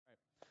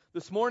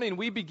This morning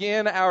we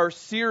began our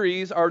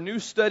series, our new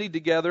study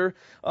together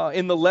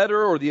in the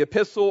letter or the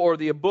epistle or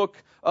the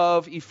book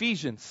of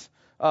Ephesians.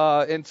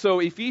 And so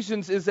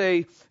Ephesians is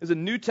a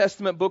New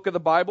Testament book of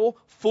the Bible,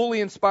 fully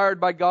inspired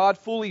by God,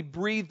 fully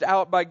breathed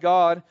out by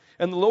God.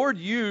 And the Lord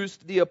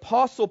used the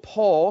Apostle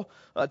Paul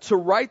to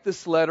write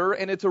this letter,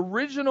 and its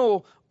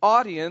original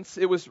audience,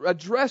 it was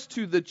addressed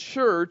to the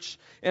church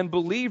and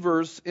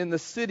believers in the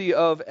city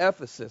of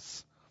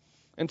Ephesus.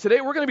 And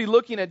today we're going to be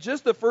looking at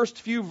just the first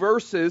few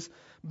verses.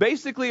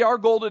 Basically, our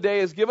goal today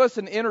is give us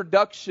an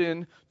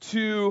introduction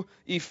to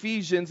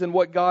Ephesians and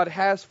what God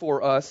has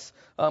for us.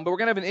 But we're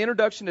going to have an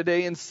introduction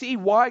today and see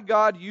why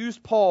God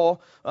used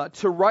Paul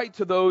to write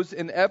to those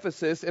in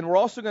Ephesus. And we're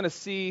also going to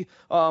see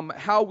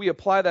how we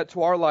apply that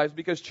to our lives,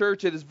 because,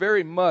 church, it is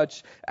very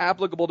much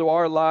applicable to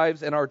our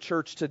lives and our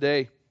church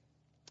today.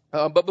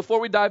 But before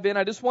we dive in,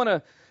 I just want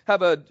to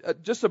have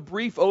just a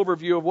brief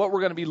overview of what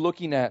we're going to be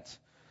looking at.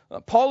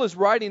 Paul is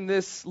writing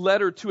this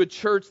letter to a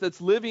church that's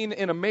living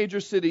in a major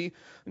city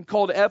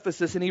called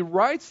Ephesus, and he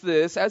writes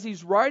this, as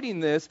he's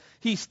writing this,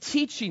 he's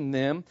teaching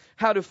them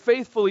how to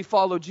faithfully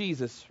follow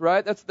Jesus,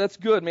 right? That's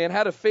good, man,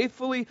 how to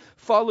faithfully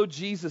follow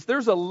Jesus.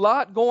 There's a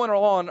lot going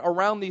on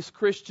around these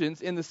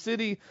Christians in the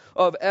city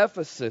of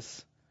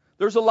Ephesus.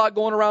 There's a lot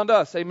going around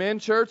us, amen,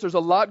 church? There's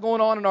a lot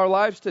going on in our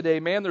lives today,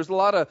 man. There's a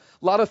lot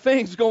of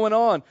things going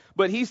on.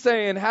 But he's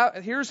saying,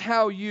 here's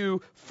how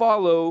you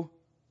follow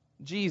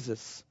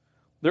Jesus.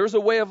 There's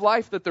a way of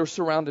life that they're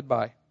surrounded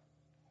by.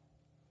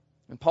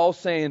 And Paul's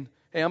saying,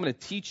 hey, I'm going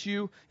to teach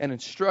you and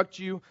instruct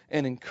you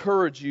and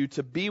encourage you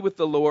to be with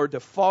the Lord, to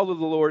follow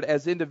the Lord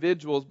as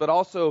individuals, but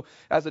also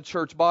as a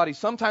church body.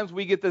 Sometimes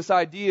we get this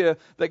idea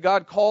that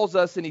God calls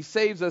us and He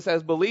saves us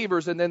as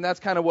believers, and then that's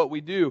kind of what we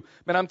do.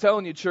 Man, I'm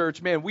telling you,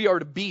 church, man, we are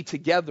to be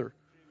together.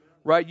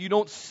 Right? You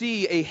don't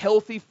see a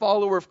healthy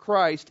follower of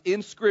Christ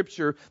in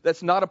Scripture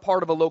that's not a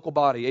part of a local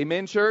body.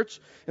 Amen, church?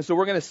 And so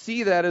we're going to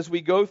see that as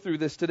we go through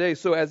this today.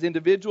 So as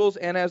individuals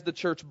and as the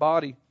church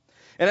body.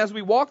 And as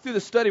we walk through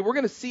the study, we're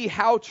going to see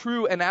how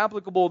true and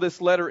applicable this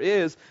letter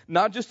is,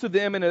 not just to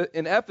them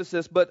in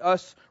Ephesus, but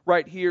us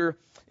right here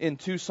in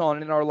Tucson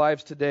and in our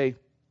lives today.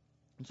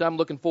 So I'm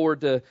looking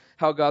forward to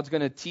how God's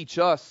going to teach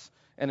us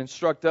and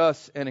instruct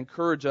us and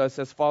encourage us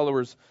as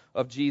followers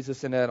of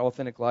Jesus in that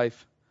authentic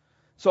life.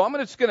 So I'm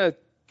just going to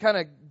kind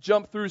of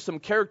jump through some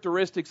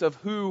characteristics of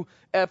who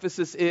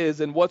Ephesus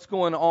is and what's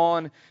going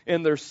on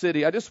in their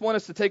city. I just want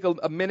us to take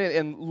a minute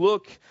and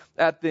look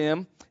at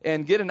them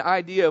and get an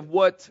idea of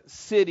what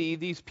city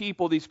these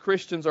people, these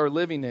Christians, are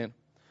living in.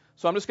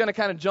 So I'm just going to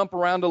kind of jump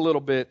around a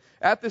little bit.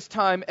 At this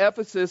time,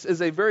 Ephesus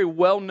is a very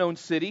well-known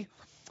city.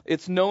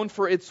 It's known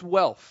for its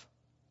wealth.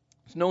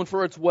 It's known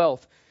for its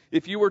wealth.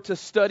 If you were to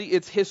study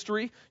its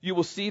history, you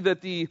will see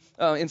that the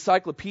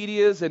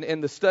encyclopedias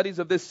and the studies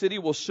of this city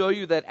will show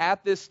you that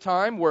at this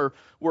time where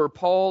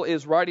Paul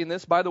is writing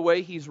this, by the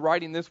way, he's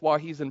writing this while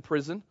he's in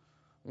prison.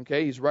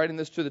 Okay, he's writing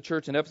this to the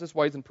church in Ephesus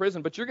while he's in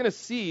prison. But you're going to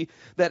see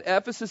that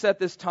Ephesus at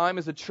this time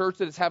is a church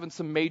that is having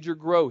some major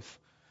growth.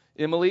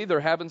 Emily, they're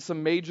having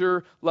some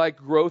major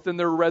growth in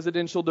their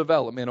residential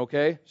development,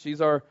 okay?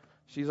 She's our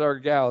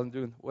gal and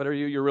doing, what are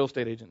you? You're a real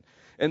estate agent.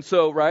 And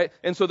so, right?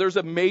 And so there's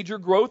a major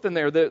growth in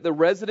there. The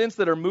residents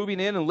that are moving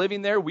in and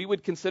living there, we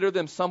would consider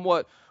them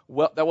somewhat,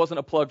 well, that wasn't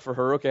a plug for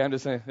her, okay? I'm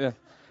just saying, yeah.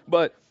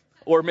 But,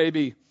 or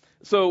maybe.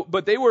 So,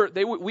 but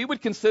we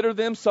would consider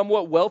them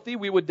somewhat wealthy.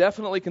 We would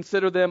definitely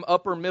consider them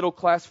upper middle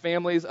class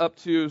families up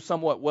to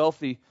somewhat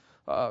wealthy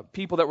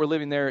people that were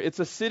living there. It's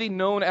a city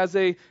known as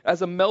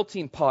a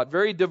melting pot,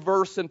 very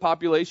diverse in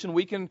population.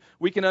 We can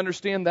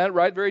understand that,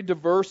 right? Very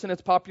diverse in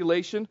its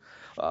population.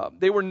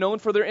 They were known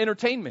for their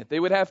entertainment. They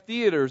would have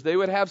theaters. They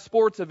would have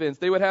sports events.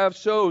 They would have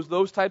shows,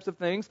 those types of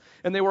things.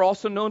 And they were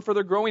also known for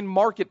their growing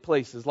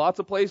marketplaces, lots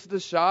of places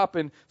to shop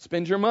and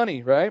spend your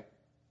money, right?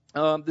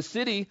 The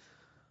city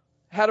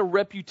had a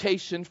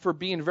reputation for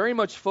being very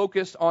much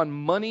focused on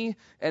money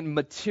and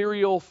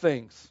material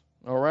things,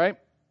 all right?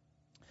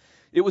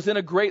 It was in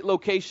a great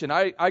location.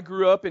 I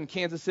grew up in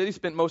Kansas City,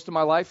 spent most of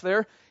my life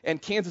there,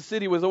 and Kansas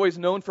City was always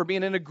known for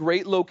being in a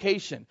great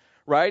location,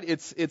 right?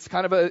 It's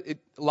kind of a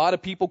lot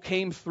of people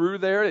came through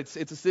there. It's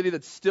a city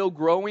that's still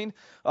growing,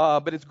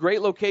 but it's a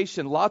great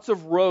location. Lots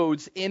of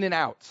roads in and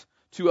out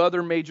to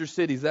other major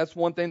cities. That's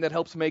one thing that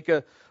helps make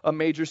a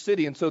major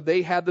city. And so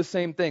they had the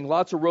same thing.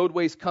 Lots of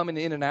roadways coming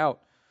in and out.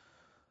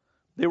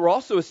 They were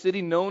also a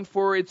city known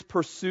for its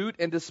pursuit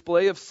and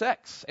display of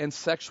sex and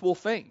sexual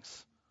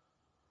things,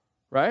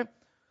 right?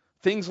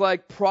 Things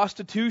like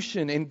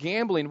prostitution and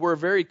gambling were a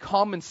very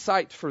common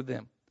sight for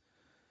them.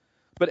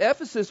 But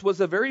Ephesus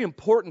was a very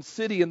important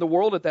city in the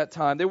world at that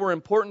time. They were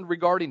important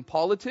regarding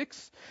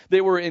politics. They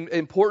were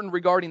important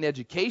regarding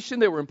education.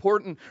 They were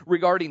important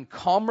regarding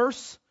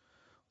commerce.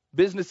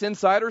 Business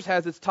Insiders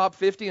has its top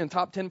 50 and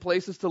top 10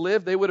 places to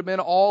live. They would have been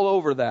all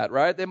over that,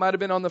 right? They might have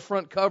been on the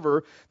front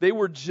cover. They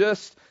were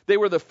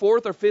the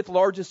fourth or fifth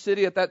largest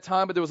city at that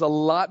time, but there was a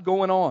lot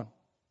going on.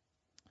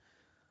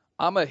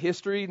 I'm a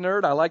history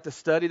nerd. I like to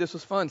study. This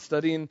was fun,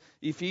 studying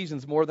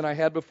Ephesians more than I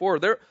had before.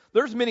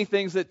 There's many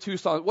things that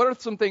Tucson, what are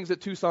some things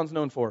that Tucson's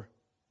known for?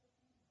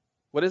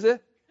 What is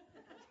it?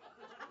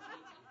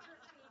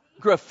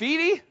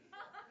 Graffiti?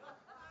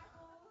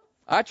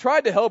 I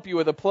tried to help you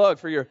with a plug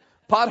for your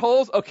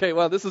potholes. Okay,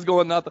 well, this is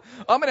going not.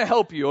 I'm going to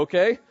help you,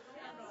 okay?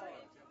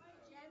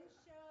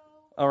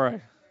 All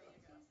right.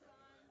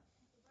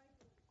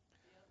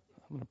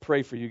 I'm going to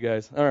pray for you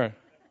guys. All right.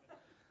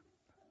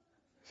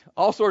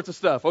 All sorts of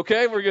stuff.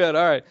 Okay, we're good.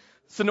 All right.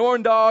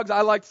 Sonoran dogs.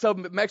 I like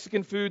some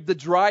Mexican food. The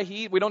dry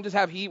heat. We don't just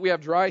have heat. We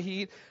have dry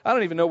heat. I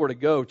don't even know where to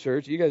go,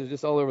 church. You guys are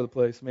just all over the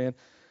place, man.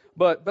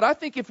 But I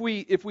think if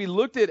we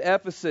looked at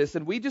Ephesus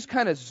and we just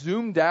kind of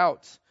zoomed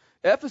out,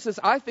 Ephesus,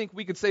 I think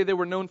we could say they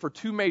were known for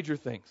two major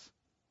things.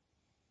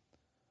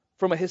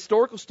 From a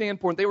historical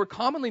standpoint, they were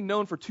commonly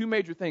known for two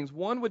major things.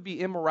 One would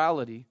be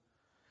immorality,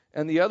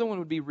 and the other one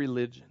would be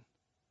religion.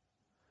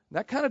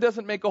 That kind of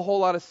doesn't make a whole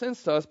lot of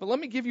sense to us, but let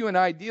me give you an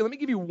idea. Let me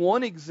give you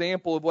one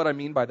example of what I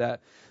mean by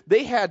that.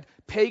 They had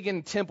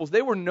pagan temples.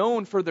 They were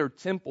known for their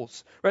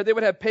temples, right? They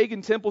would have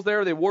pagan temples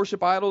there. They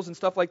worship idols and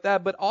stuff like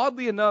that. But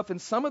oddly enough, in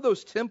some of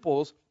those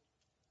temples,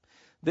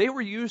 they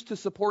were used to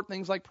support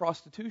things like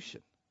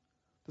prostitution.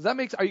 Does that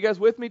make sense? Are you guys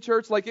with me,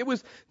 church?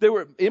 There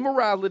were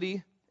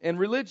immorality and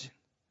religion.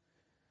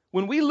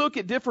 When we look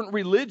at different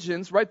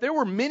religions, right, there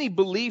were many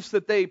beliefs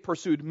that they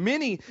pursued,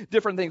 many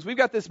different things. We've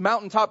got this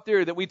mountaintop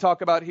theory that we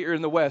talk about here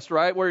in the West,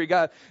 right, where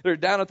they're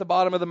down at the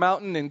bottom of the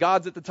mountain and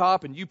God's at the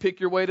top and you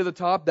pick your way to the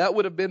top. That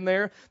would have been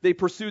there. They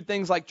pursued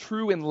things like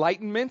true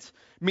enlightenment,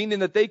 meaning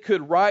that they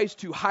could rise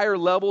to higher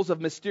levels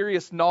of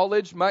mysterious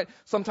knowledge,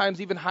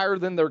 sometimes even higher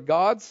than their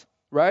gods,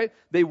 right?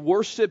 They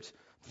worshipped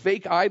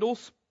fake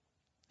idols.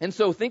 And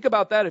so think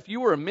about that. If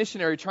you were a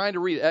missionary trying to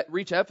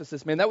reach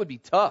Ephesus, man, that would be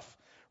tough.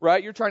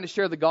 Right? You're trying to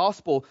share the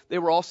gospel. They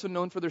were also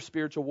known for their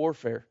spiritual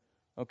warfare.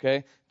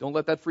 Okay? Don't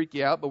let that freak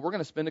you out, but we're going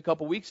to spend a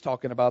couple weeks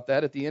talking about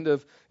that at the end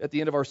of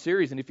our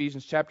series in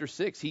Ephesians chapter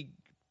 6. He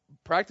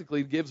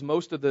practically gives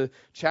most of the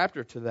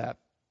chapter to that.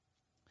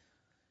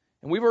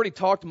 And we've already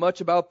talked much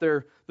about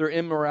their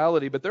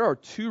immorality, but there are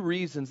two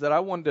reasons that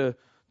I wanted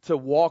to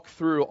walk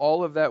through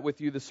all of that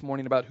with you this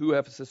morning about who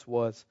Ephesus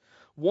was.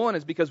 One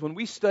is because when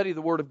we study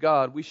the Word of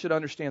God, we should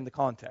understand the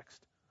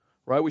context.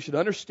 Right? We should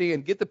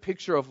understand, get the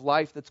picture of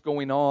life that's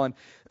going on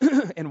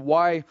and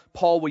why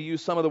Paul will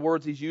use some of the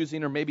words he's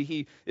using, or maybe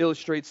he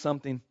illustrates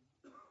something.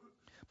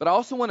 But I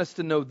also want us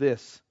to know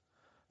this.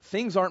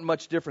 Things aren't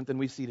much different than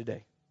we see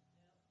today.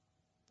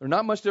 They're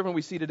not much different than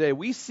we see today.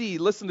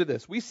 Listen to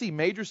this, we see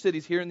major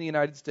cities here in the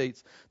United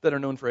States that are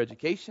known for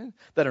education,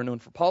 that are known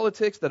for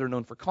politics, that are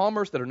known for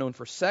commerce, that are known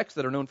for sex,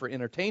 that are known for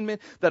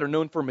entertainment, that are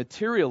known for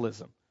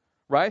materialism.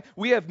 Right?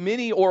 We have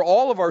many or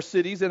all of our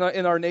cities in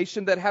our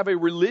nation that have a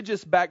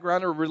religious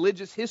background or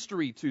religious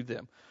history to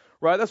them.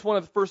 Right? That's one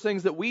of the first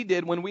things that we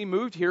did when we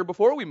moved here,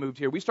 before we moved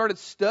here. We started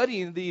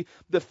studying the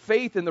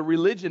faith and the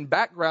religion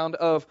background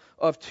of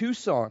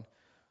Tucson.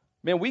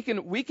 Man, we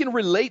can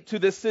relate to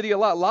this city a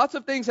lot. Lots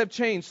of things have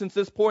changed since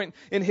this point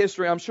in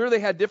history. I'm sure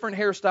they had different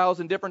hairstyles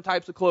and different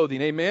types of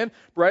clothing. Amen?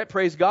 Right?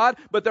 Praise God.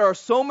 But there are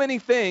so many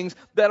things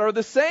that are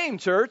the same,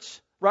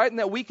 church, right? And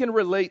that we can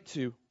relate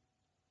to.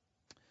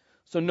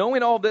 So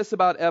knowing all this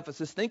about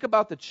Ephesus, think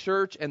about the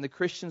church and the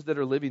Christians that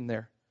are living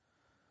there.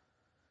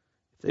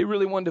 If they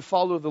really wanted to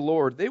follow the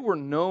Lord, they were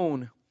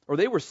known, or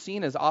they were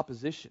seen as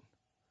opposition.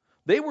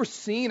 They were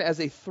seen as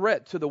a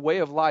threat to the way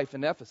of life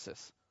in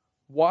Ephesus.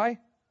 Why?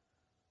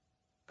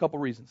 A couple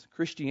reasons.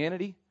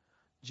 Christianity,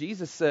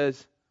 Jesus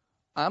says,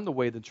 I'm the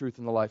way, the truth,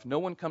 and the life. No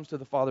one comes to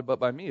the Father but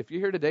by me. If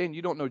you're here today and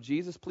you don't know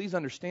Jesus, please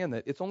understand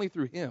that it's only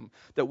through Him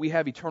that we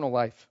have eternal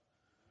life.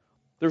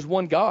 There's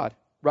one God.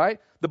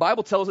 Right? The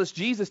Bible tells us,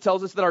 Jesus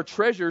tells us that our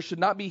treasure should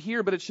not be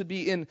here, but it should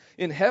be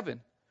in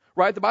heaven.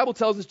 Right? The Bible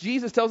tells us,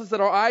 Jesus tells us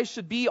that our eyes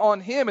should be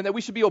on Him and that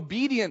we should be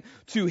obedient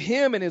to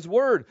Him and His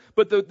Word.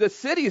 But the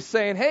city is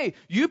saying, hey,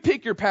 you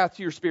pick your path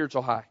to your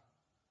spiritual high.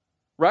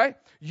 Right?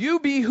 You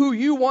be who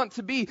you want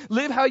to be.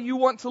 Live how you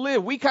want to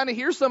live. We kind of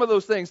hear some of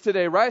those things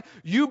today, right?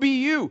 You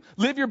be you.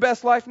 Live your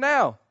best life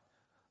now.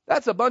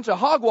 That's a bunch of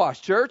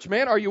hogwash, church,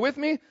 man. Are you with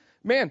me?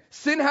 Man,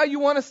 sin how you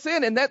want to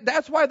sin. And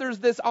that's why there's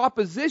this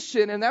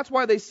opposition, and that's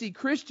why they see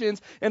Christians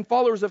and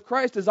followers of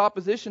Christ as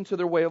opposition to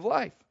their way of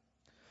life.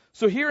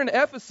 So here in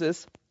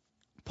Ephesus,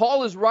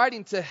 Paul is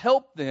writing to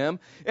help them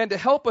and to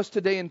help us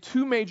today in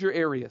two major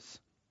areas.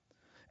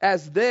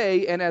 As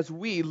they and as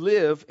we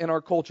live in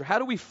our culture. How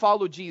do we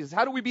follow Jesus?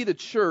 How do we be the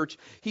church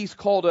He's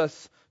called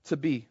us to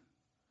be?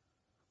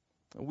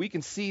 We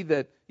can see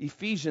that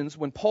Ephesians,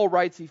 when Paul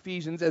writes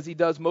Ephesians, as he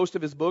does most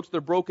of his books,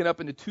 they're broken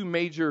up into two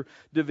major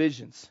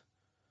divisions.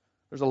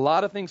 There's a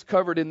lot of things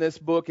covered in this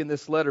book, in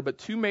this letter, but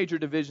two major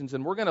divisions,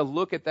 and we're going to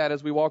look at that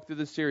as we walk through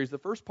this series. The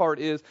first part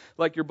is,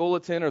 like your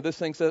bulletin, or this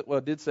thing said, well,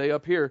 it did say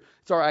up here,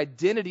 it's our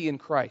identity in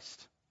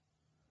Christ.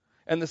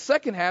 And the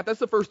second half, that's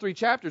the first three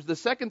chapters. The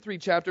second three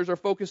chapters are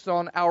focused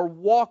on our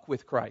walk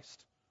with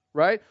Christ,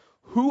 right?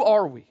 Who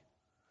are we?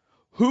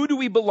 Who do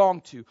we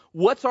belong to?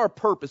 What's our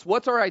purpose?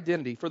 What's our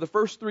identity for the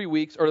first 3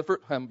 weeks, or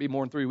be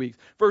more than 3 weeks,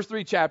 first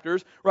three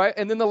chapters, right?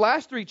 And then the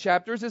last three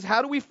chapters is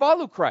how do we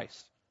follow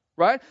Christ?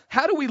 Right?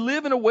 How do we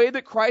live in a way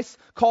that Christ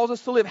calls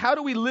us to live? How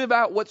do we live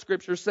out what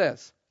Scripture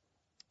says?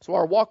 So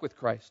our walk with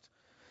Christ.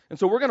 And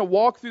so we're going to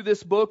walk through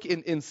this book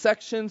in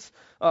sections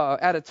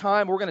at a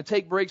time. We're going to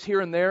take breaks here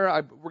and there.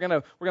 We're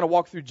going to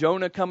walk through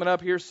Jonah coming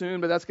up here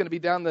soon, but that's going to be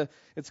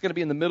it's going to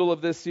be in the middle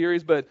of this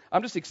series. But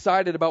I'm just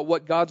excited about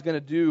what God's going to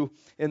do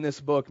in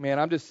this book, man.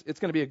 It's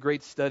going to be a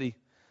great study.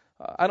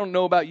 I don't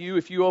know about you.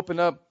 If you open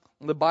up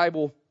the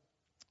Bible,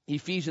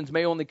 Ephesians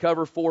may only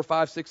cover 4,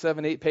 5, 6,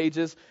 7, 8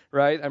 pages,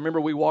 right? I remember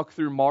we walked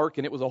through Mark,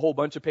 and it was a whole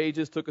bunch of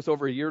pages. Took us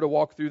over a year to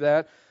walk through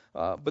that.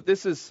 But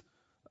this is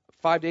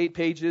 5 to 8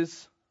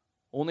 pages.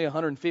 Only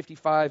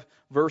 155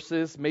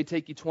 verses. May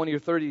take you 20 or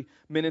 30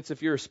 minutes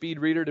if you're a speed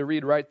reader to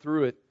read right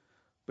through it.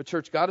 But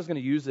church, God is going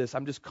to use this.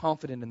 I'm just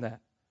confident in that.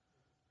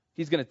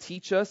 He's going to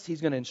teach us.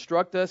 He's going to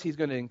instruct us. He's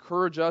going to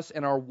encourage us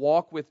in our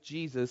walk with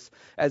Jesus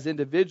as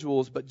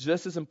individuals. But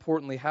just as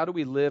importantly, how do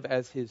we live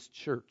as His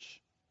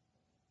church?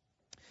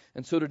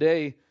 And so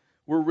today,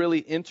 we're really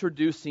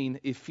introducing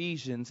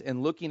Ephesians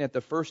and looking at the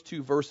first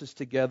 2 verses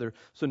together.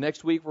 So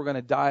next week we're going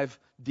to dive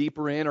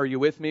deeper in. Are you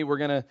with me? We're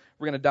going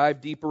to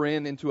dive deeper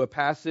into a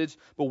passage,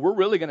 but we're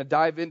really going to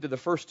dive into the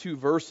first 2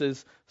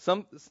 verses.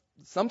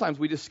 Sometimes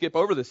we just skip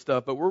over this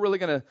stuff, but we're really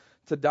going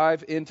to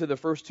dive into the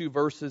first 2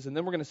 verses, and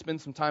then we're going to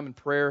spend some time in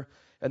prayer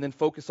and then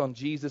focus on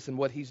Jesus and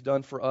what He's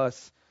done for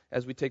us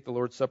as we take the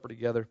Lord's Supper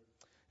together.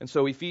 And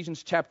so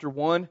Ephesians chapter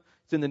 1,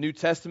 it's in the New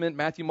Testament,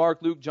 Matthew,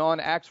 Mark, Luke,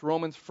 John, Acts,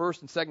 Romans,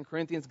 1st and 2nd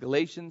Corinthians,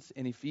 Galatians,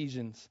 and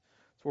Ephesians.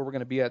 That's where we're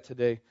going to be at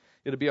today.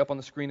 It'll be up on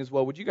the screen as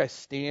well. Would you guys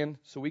stand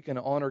so we can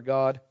honor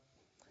God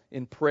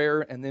in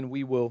prayer, and then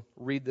we will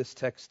read this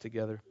text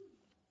together.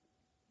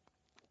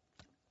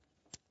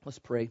 Let's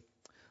pray.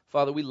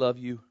 Father, we love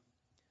You,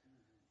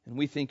 and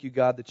we thank You,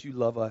 God, that You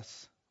love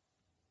us.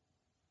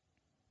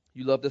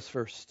 You loved us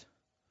first.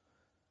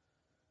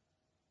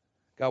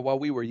 God, while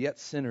we were yet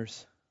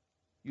sinners,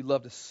 You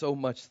loved us so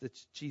much that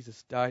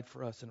Jesus died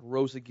for us and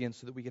rose again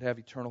so that we could have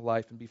eternal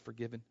life and be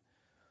forgiven.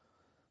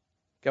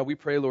 God, we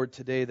pray, Lord,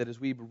 today that as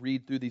we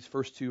read through these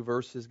first 2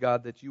 verses,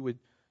 God, that You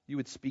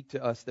would speak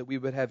to us, that we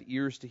would have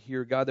ears to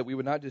hear, God, that we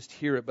would not just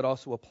hear it, but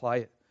also apply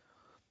it.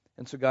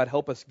 And so, God,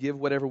 help us give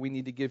whatever we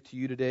need to give to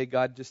You today.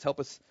 God, just help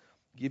us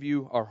give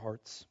You our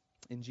hearts.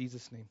 In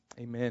Jesus' name,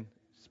 amen.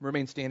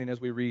 Remain standing as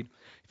we read.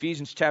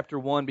 Ephesians chapter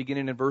 1,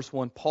 beginning in verse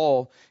 1.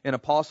 Paul, an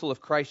apostle of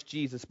Christ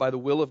Jesus, by the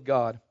will of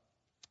God,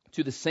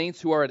 to the saints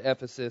who are at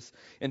Ephesus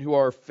and who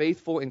are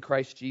faithful in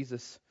Christ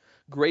Jesus,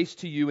 grace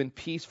to you and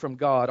peace from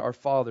God our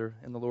Father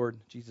and the Lord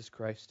Jesus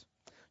Christ.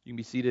 You can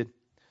be seated.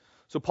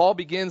 So Paul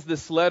begins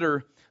this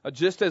letter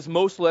just as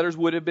most letters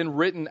would have been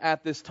written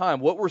at this time.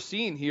 What we're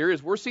seeing here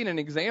is we're seeing an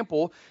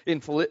example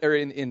in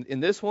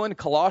this one.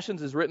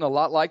 Colossians is written a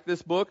lot like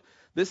this book.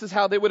 This is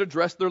how they would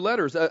address their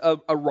letters.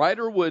 A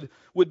writer would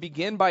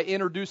begin by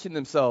introducing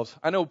themselves.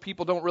 I know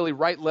people don't really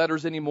write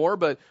letters anymore,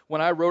 but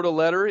when I wrote a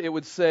letter, it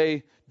would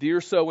say,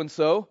 "Dear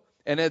so-and-so,"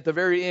 and at the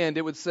very end,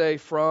 it would say,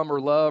 "From,"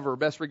 or "Love," or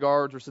 "Best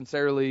regards," or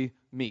 "Sincerely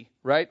me,"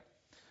 right?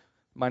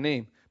 My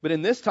name. But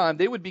in this time,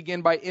 they would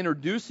begin by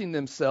introducing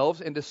themselves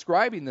and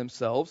describing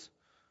themselves,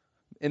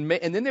 and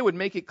then they would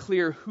make it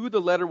clear who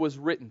the letter was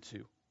written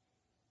to.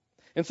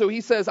 And so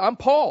he says, "I'm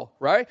Paul,"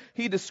 right?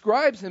 He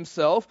describes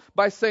himself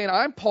by saying,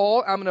 "I'm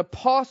Paul, I'm an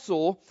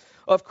apostle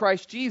of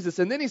Christ Jesus."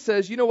 And then he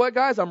says, "You know what,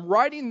 guys? I'm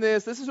writing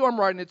this. This is who I'm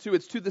writing it to.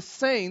 It's to the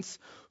saints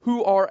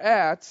who are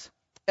at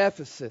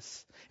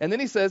Ephesus." And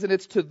then he says, "And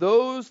it's to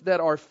those that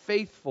are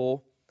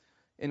faithful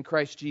in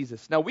Christ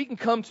Jesus." Now, we can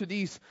come to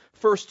these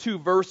first 2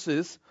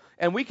 verses,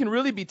 and we can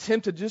really be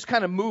tempted to just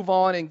kind of move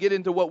on and get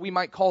into what we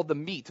might call the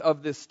meat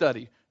of this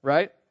study,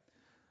 right?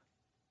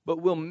 But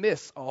we'll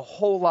miss a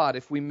whole lot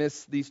if we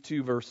miss these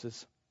 2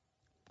 verses.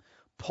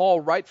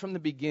 Paul, right from the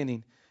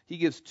beginning, he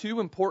gives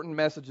 2 important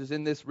messages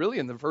in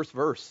the first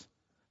verse.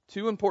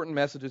 2 important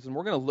messages, and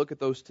we're going to look at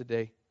those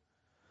today,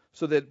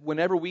 so that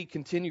whenever we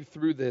continue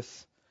through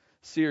this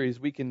series,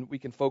 we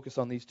can focus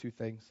on these 2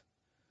 things.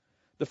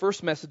 The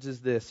first message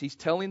is this. He's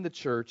telling the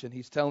church, and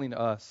he's telling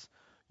us,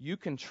 you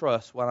can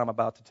trust what I'm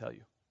about to tell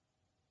you.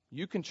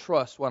 You can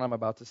trust what I'm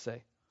about to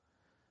say.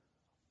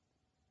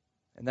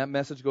 And that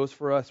message goes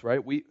for us,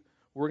 right? We're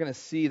going to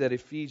see that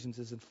Ephesians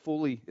is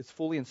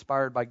fully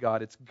inspired by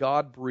God. It's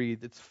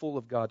God-breathed. It's full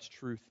of God's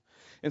truth.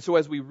 And so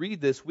as we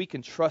read this, we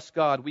can trust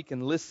God. We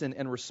can listen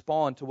and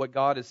respond to what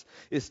God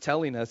is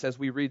telling us as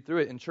we read through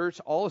it. In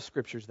church, all of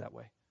Scripture is that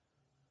way,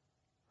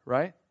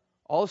 right?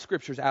 All of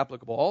Scripture is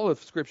applicable. All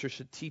of Scripture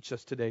should teach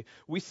us today.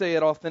 We say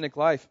at Authentic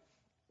Life,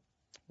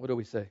 what do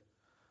we say?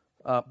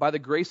 By the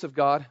grace of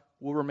God,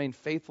 we'll remain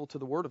faithful to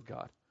the Word of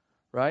God,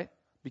 right?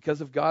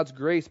 Because of God's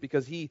grace,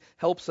 because He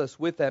helps us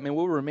with that,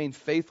 we'll remain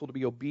faithful to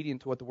be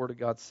obedient to what the Word of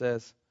God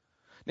says.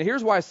 Now,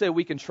 here's why I say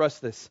we can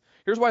trust this.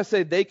 Here's why I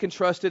say they can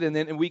trust it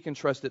and we can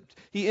trust it.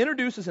 He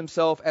introduces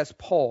himself as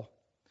Paul.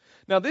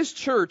 Now, this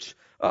church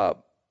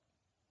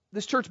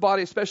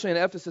body, especially in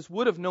Ephesus,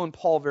 would have known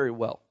Paul very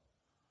well,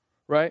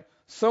 right?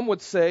 Some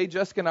would say,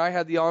 Jessica and I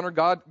had the honor,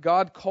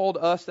 God called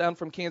us down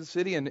from Kansas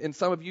City, and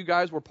some of you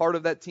guys were part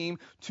of that team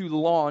to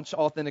launch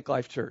Authentic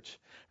Life Church,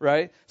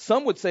 right?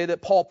 Some would say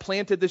that Paul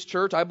planted this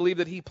church. I believe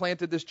that he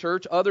planted this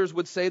church. Others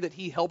would say that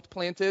he helped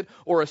plant it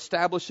or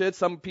establish it.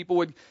 Some people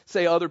would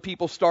say other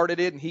people started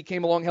it and he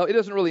came along. It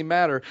doesn't really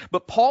matter.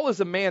 But Paul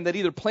is a man that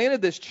either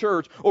planted this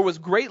church or was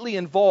greatly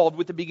involved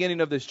with the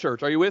beginning of this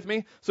church. Are you with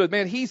me? So,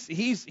 man,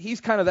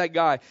 he's kind of that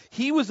guy.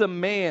 He was a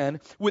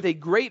man with a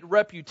great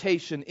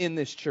reputation in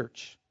this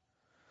church.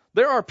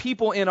 There are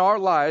people in our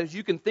lives,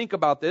 you can think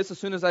about this as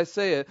soon as I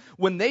say it,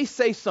 when they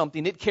say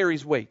something, it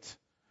carries weight,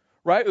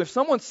 right? If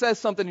someone says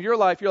something in your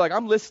life, you're like,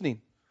 I'm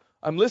listening.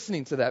 I'm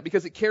listening to that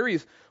because it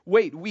carries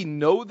weight. We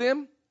know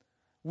them,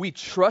 we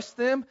trust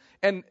them,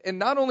 and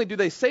not only do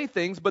they say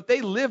things, but they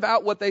live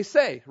out what they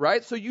say,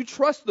 right? So you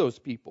trust those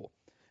people,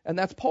 and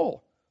that's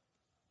Paul.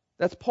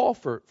 That's Paul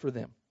for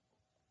them.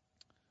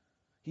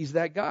 He's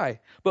that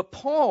guy. But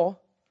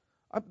Paul,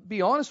 I'll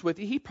be honest with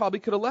you, he probably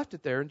could have left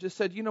it there and just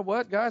said, you know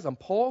what, guys, I'm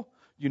Paul.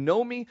 You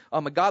know me.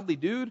 I'm a godly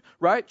dude,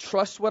 right?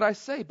 Trust what I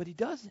say. But he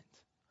doesn't.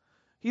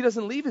 He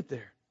doesn't leave it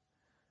there.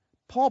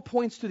 Paul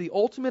points to the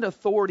ultimate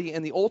authority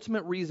and the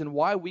ultimate reason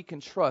why we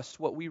can trust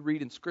what we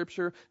read in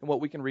Scripture and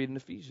what we can read in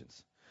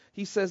Ephesians.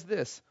 He says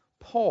this,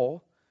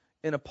 Paul,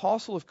 an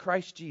apostle of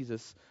Christ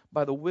Jesus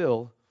by the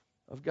will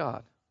of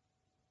God.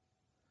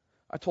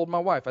 I told my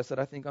wife, I said,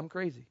 I think I'm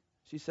crazy.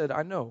 She said,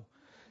 I know.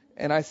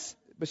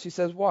 But she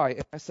says, why?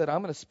 And I said,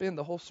 I'm going to spend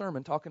the whole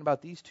sermon talking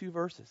about these two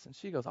verses. And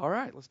she goes, all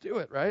right, let's do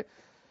it, right?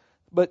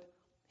 But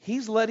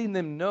he's letting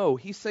them know,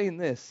 he's saying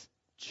this,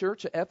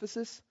 church at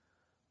Ephesus,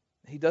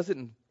 he does it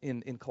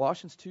in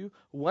Colossians 2,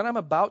 when I'm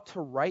about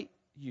to write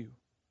you,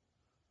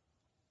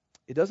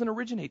 it doesn't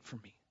originate from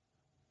me.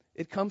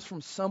 It comes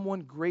from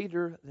someone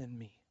greater than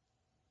me.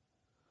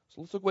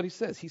 So let's look what he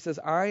says. He says,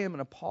 I am an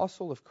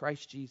apostle of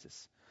Christ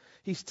Jesus.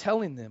 He's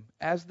telling them,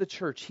 as the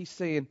church, he's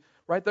saying,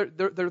 right,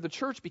 they're the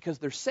church because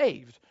they're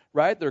saved,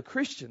 right? They're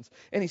Christians.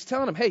 And he's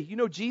telling them, hey, you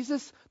know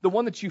Jesus, the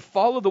one that you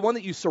follow, the one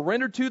that you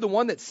surrendered to, the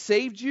one that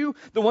saved you,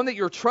 the one that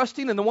you're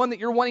trusting and the one that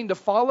you're wanting to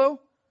follow,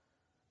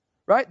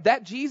 right?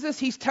 That Jesus,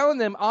 he's telling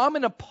them, I'm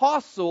an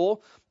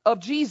apostle of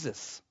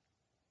Jesus.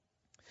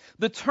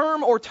 The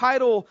term or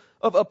title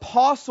of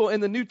apostle in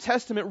the New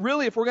Testament,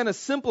 really, if we're going to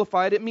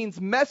simplify it, it means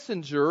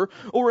messenger,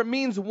 or it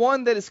means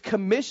one that is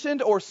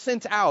commissioned or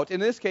sent out. In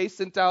this case,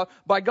 sent out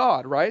by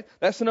God, right?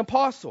 That's an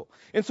apostle.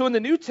 And so in the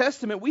New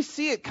Testament, we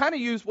see it kind of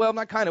used, well,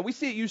 not kind of, we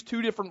see it used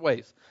two different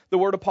ways, the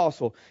word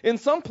apostle. In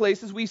some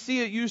places, we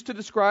see it used to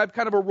describe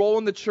kind of a role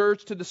in the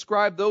church, to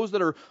describe those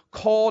that are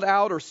called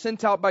out or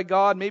sent out by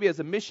God, maybe as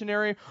a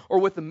missionary or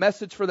with a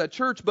message for that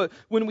church. But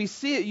when we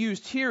see it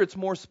used here, it's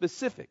more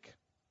specific.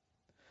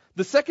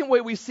 The second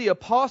way we see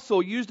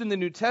apostle used in the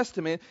New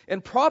Testament,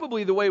 and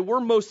probably the way we're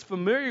most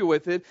familiar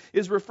with it,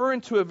 is referring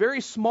to a very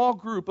small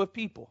group of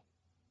people,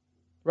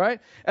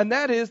 right? And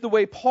that is the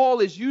way Paul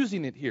is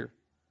using it here.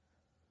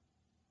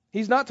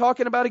 He's not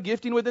talking about a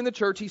gifting within the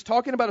church. He's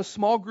talking about a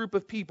small group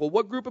of people.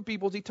 What group of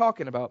people is he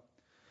talking about?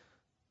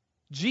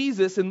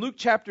 Jesus in Luke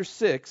chapter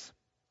 6,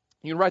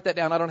 you can write that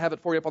down. I don't have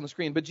it for you up on the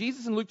screen. But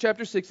Jesus in Luke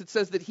chapter 6, it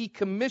says that he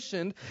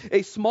commissioned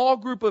a small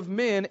group of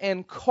men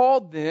and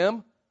called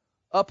them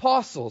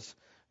apostles.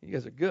 You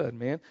guys are good,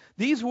 man.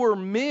 These were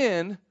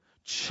men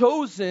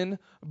chosen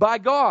by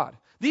God.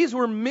 These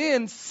were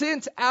men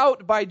sent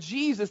out by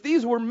Jesus.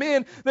 These were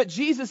men that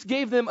Jesus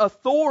gave them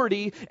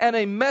authority and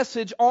a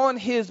message on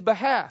his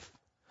behalf.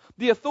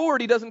 The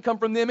authority doesn't come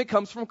from them, it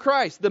comes from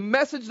Christ. The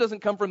message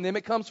doesn't come from them,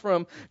 it comes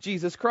from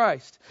Jesus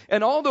Christ.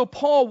 And although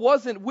Paul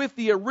wasn't with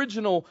the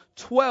original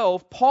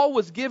 12, Paul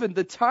was given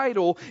the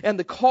title and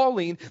the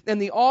calling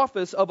and the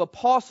office of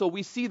apostle.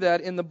 We see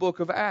that in the book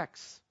of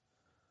Acts.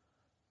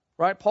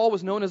 Right? Paul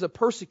was known as a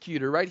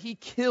persecutor, right? He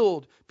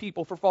killed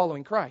people for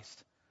following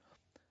Christ.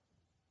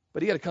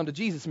 But he had to come to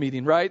Jesus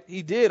meeting, right?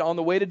 He did on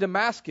the way to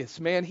Damascus.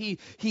 Man, he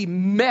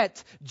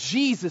met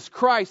Jesus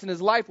Christ and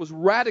his life was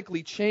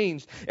radically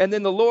changed. And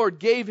then the Lord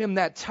gave him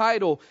that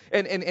title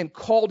and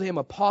called him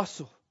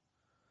apostle.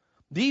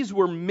 These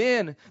were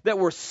men that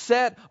were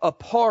set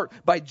apart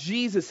by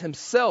Jesus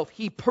himself.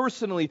 He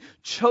personally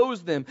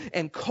chose them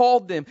and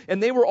called them.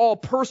 And they were all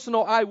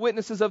personal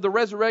eyewitnesses of the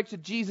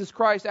resurrected Jesus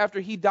Christ after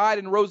he died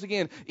and rose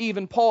again.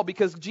 Even Paul,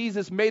 because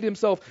Jesus made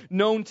himself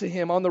known to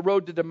him on the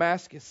road to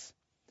Damascus.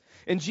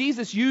 And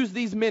Jesus used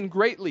these men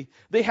greatly.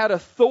 They had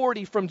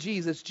authority from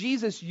Jesus.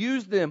 Jesus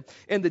used them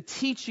in the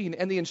teaching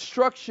and the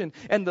instruction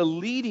and the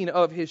leading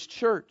of his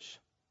church.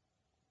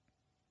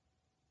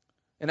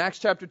 In Acts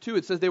chapter 2,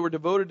 it says they were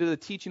devoted to the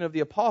teaching of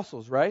the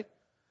apostles, right?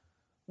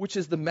 Which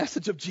is the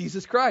message of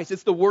Jesus Christ.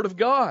 It's the Word of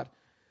God.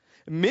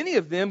 Many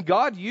of them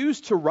God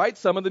used to write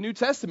some of the New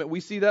Testament.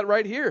 We see that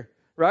right here,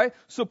 right?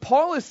 So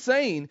Paul is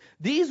saying,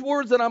 these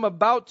words that I'm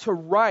about to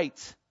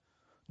write,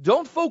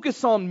 don't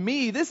focus on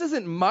me. This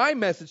isn't my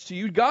message to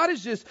you. God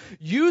is just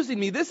using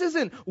me. This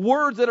isn't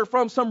words that are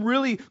from some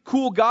really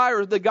cool guy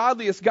or the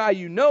godliest guy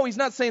you know. He's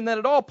not saying that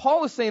at all.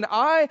 Paul is saying,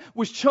 I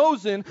was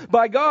chosen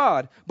by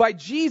God, by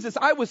Jesus.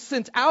 I was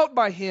sent out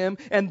by him,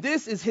 and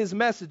this is his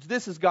message.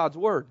 This is God's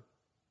word.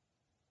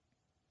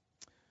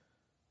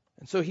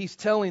 And so he's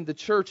telling the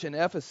church in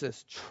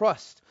Ephesus,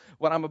 trust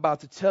what I'm about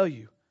to tell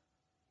you.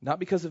 Not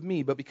because of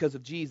me, but because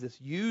of Jesus.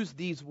 Use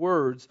these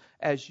words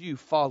as you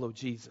follow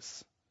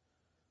Jesus.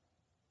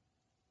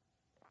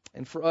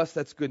 And for us,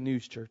 that's good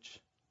news, church.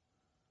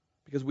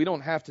 Because we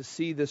don't have to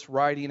see this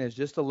writing as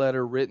just a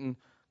letter written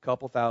a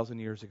couple thousand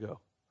years ago,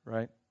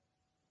 right?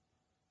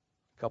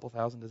 A couple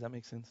thousand, does that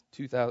make sense?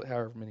 2,000,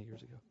 however many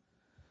years ago.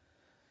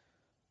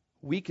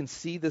 We can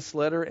see this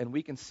letter and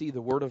we can see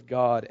the Word of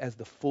God as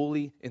the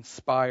fully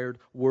inspired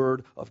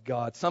Word of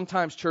God.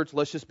 Sometimes, church,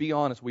 let's just be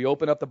honest. We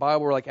open up the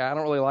Bible, we're like, I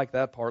don't really like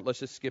that part. Let's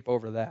just skip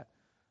over that.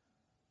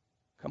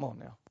 Come on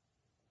now.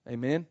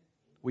 Amen?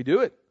 We do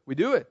it. We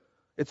do it.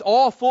 It's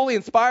all fully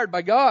inspired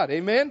by God.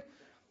 Amen?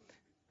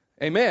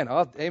 Amen.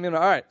 Amen.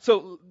 All right.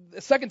 So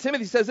 2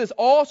 Timothy says this,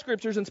 all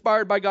Scripture is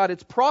inspired by God.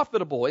 It's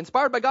profitable.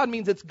 Inspired by God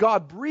means it's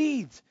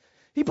God-breathed.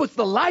 He puts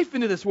the life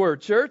into this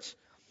Word, church.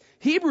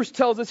 Hebrews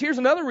tells us, here's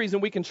another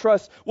reason we can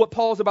trust what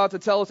Paul's about to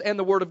tell us and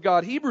the Word of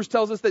God. Hebrews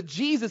tells us that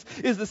Jesus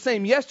is the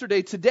same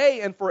yesterday,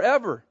 today, and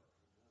forever.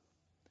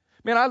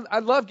 Man, I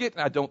love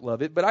I don't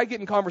love it, but I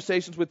get in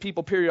conversations with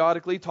people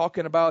periodically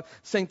talking about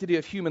sanctity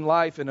of human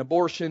life and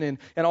abortion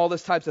and all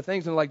these types of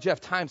things. And they're like, Jeff,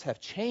 times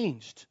have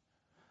changed.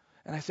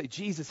 And I say,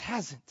 Jesus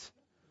hasn't.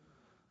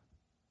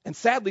 And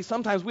sadly,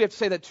 sometimes we have to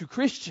say that to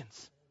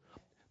Christians.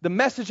 The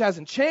message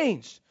hasn't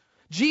changed.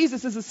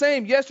 Jesus is the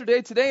same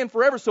yesterday, today, and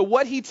forever. So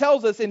what he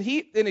tells us in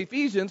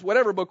Ephesians,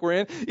 whatever book we're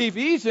in,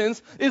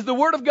 Ephesians, is the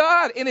Word of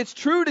God. And it's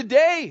true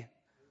today.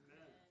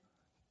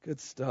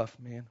 Good stuff,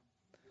 man.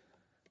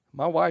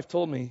 My wife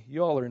told me,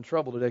 you all are in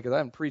trouble today because I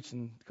haven't preached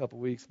in a couple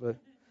weeks. But,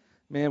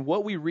 man,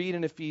 what we read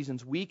in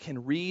Ephesians, we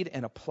can read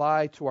and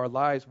apply to our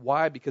lives.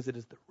 Why? Because it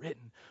is the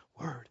written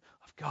Word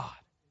of God.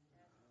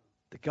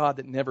 The God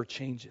that never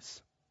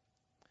changes.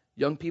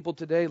 Young people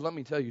today, let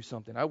me tell you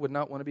something. I would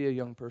not want to be a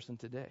young person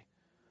today.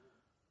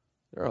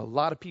 There are a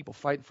lot of people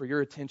fighting for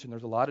your attention.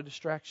 There's a lot of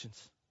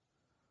distractions.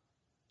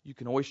 You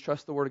can always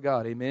trust the Word of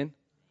God. Amen?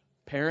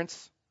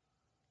 Parents,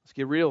 let's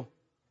get real.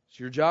 It's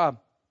your job.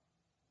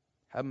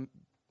 Have them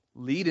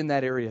lead in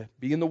that area.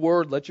 Be in the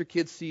Word. Let your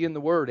kids see in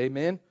the Word.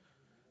 Amen?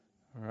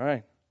 All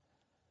right.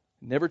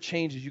 It never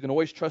changes. You can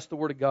always trust the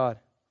Word of God.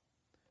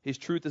 His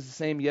truth is the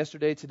same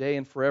yesterday, today,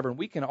 and forever. And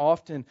we can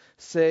often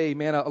say,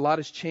 man, a lot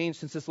has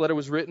changed since this letter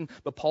was written,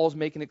 but Paul's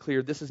making it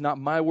clear, this is not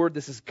my word,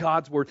 this is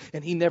God's word,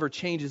 and he never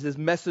changes. His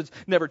message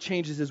never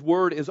changes. His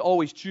word is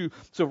always true.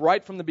 So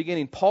right from the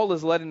beginning, Paul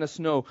is letting us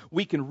know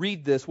we can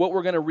read this, what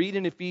we're going to read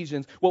in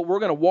Ephesians, what we're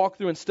going to walk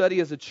through and study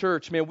as a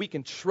church, man, we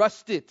can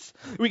trust it.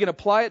 We can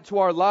apply it to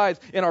our lives,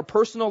 in our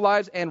personal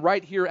lives, and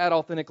right here at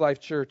Authentic Life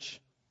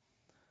Church.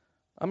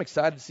 I'm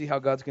excited to see how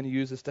God's going to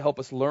use this to help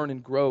us learn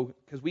and grow.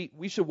 Because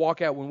we should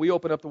walk out, when we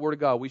open up the Word of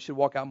God, we should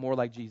walk out more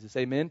like Jesus.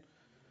 Amen?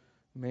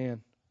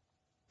 Man.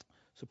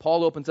 So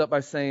Paul opens up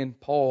by saying,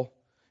 Paul,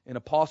 an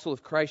apostle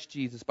of Christ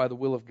Jesus by the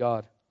will of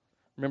God.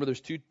 Remember,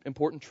 there's two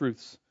important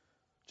truths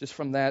just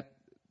from that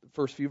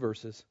first few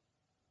verses.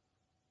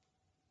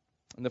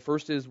 And the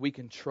first is we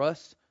can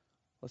trust.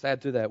 Let's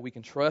add to that. We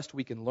can trust,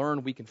 we can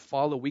learn, we can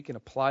follow, we can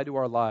apply to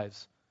our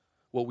lives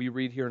what we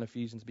read here in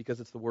Ephesians because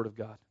it's the Word of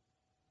God.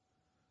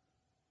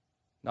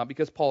 Not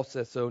because Paul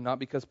says so, not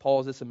because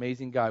Paul is this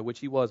amazing guy, which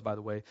he was, by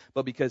the way,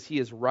 but because he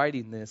is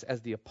writing this as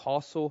the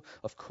apostle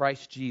of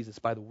Christ Jesus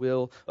by the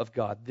will of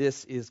God.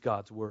 This is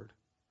God's word.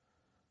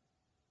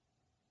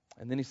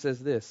 And then he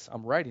says this,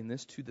 I'm writing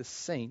this to the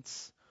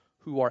saints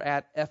who are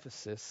at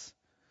Ephesus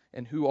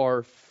and who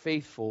are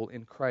faithful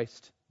in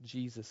Christ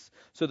Jesus.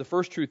 So the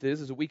first truth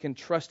is that we can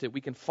trust it,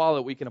 we can follow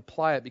it, we can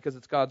apply it because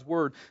it's God's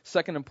word.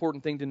 Second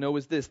important thing to know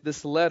is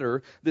this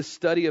letter, this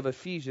study of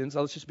Ephesians,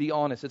 let's just be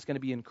honest, it's going to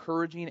be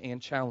encouraging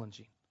and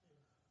challenging.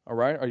 All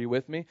right, are you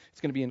with me?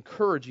 It's going to be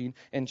encouraging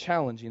and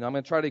challenging. I'm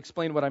going to try to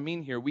explain what I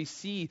mean here. We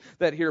see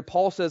that here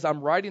Paul says,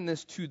 I'm writing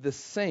this to the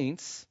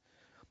saints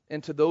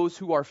and to those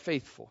who are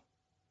faithful.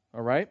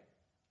 All right?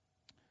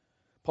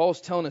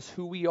 Paul's telling us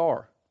who we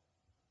are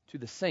to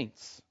the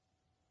saints.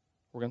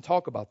 We're going to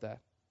talk about that.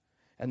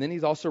 And then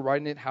he's also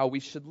writing it how we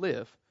should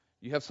live.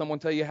 You have someone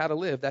tell you how to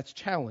live, that's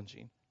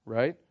challenging,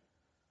 right?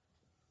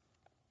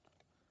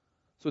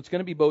 So it's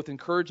going to be both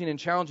encouraging and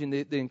challenging.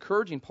 The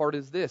encouraging part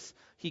is this.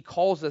 He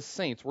calls us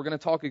saints. We're going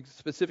to talk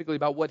specifically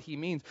about what he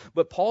means.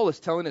 But Paul is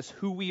telling us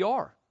who we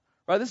are.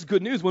 Right? This is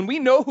good news. When we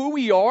know who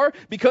we are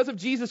because of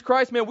Jesus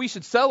Christ, man, we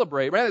should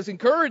celebrate. Right? It's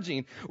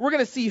encouraging. We're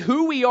going to see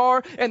who we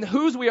are and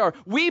whose we are.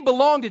 We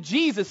belong to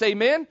Jesus.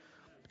 Amen?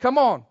 Come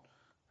on.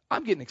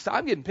 I'm getting excited.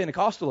 I'm getting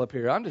Pentecostal up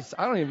here. I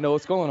don't even know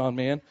what's going on,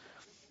 man.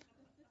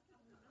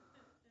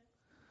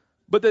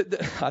 But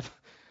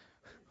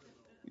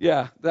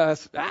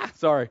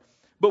sorry.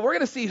 But we're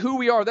going to see who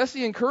we are. That's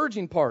the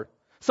encouraging part.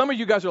 Some of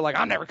you guys are like,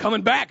 I'm never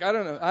coming back. I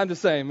don't know. I'm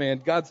just saying,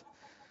 man, God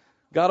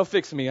will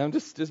fix me. I'm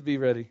just be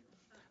ready.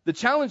 The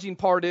challenging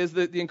part is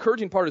that the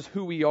encouraging part is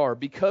who we are.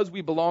 Because we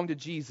belong to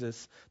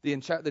Jesus,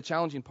 the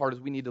challenging part is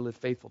we need to live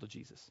faithful to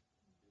Jesus.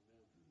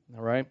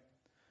 All right?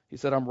 He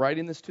said, I'm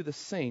writing this to the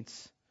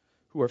saints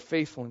who are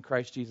faithful in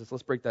Christ Jesus.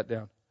 Let's break that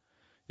down.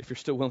 If you're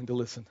still willing to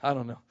listen. I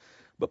don't know.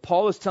 But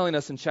Paul is telling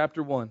us in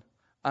chapter 1,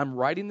 I'm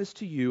writing this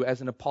to you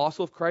as an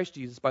apostle of Christ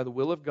Jesus by the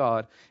will of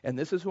God, and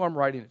this is who I'm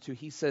writing it to.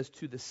 He says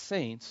to the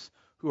saints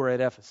who are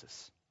at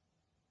Ephesus.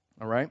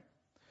 All right?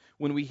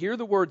 When we hear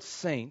the word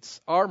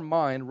saints, our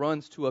mind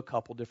runs to a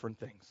couple different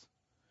things.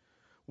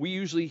 We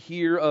usually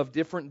hear of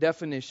different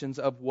definitions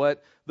of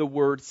what the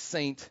word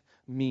saint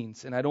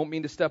means. And I don't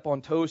mean to step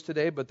on toes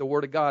today, but the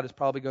Word of God is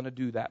probably going to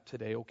do that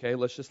today, okay?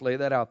 Let's just lay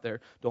that out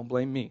there. Don't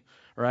blame me,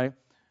 all right?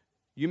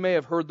 You may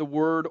have heard the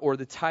word or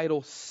the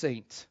title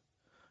saint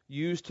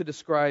used to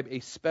describe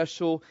a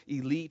special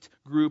elite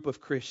group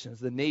of Christians,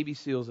 the Navy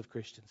SEALs of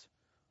Christians,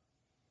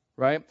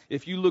 right?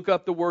 If you look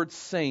up the word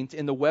saint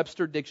in the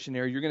Webster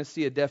Dictionary, you're going to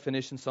see a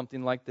definition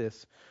something like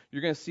this.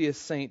 You're going to see a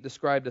saint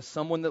described as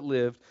someone that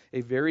lived a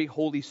very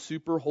holy,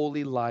 super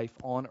holy life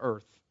on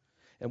earth.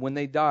 And when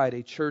they died,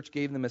 a church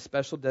gave them a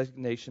special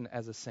designation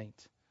as a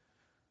saint.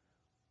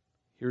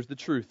 Here's the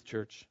truth,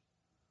 church.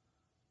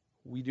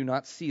 We do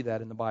not see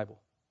that in the Bible.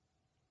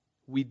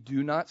 We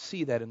do not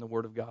see that in the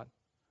Word of God.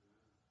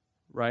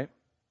 Right?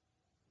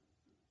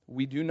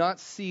 We do not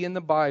see in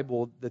the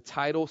Bible the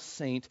title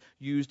saint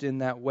used in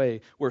that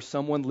way, where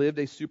someone lived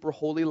a super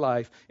holy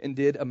life and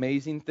did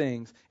amazing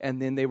things,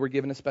 and then they were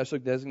given a special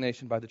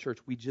designation by the church.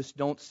 We just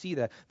don't see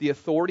that. The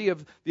authority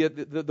of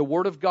the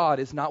Word of God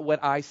is not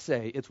what I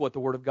say, it's what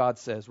the Word of God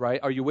says, right?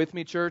 Are you with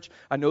me, church?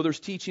 I know there's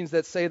teachings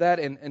that say that,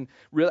 and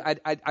really,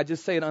 I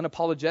just say it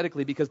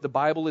unapologetically because the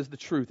Bible is the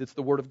truth. It's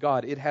the Word of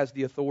God. It has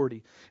the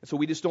authority. And so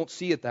we just don't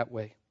see it that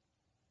way.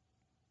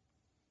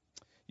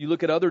 You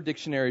look at other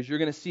dictionaries, you're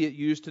going to see it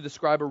used to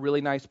describe a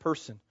really nice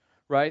person,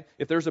 right?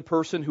 If there's a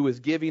person who is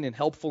giving and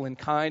helpful and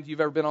kind,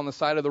 you've ever been on the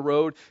side of the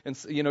road and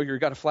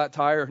you've got a flat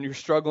tire and you're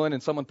struggling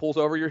and someone pulls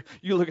over you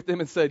look at them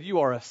and said,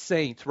 "You are a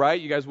saint,"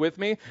 right? You guys with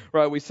me?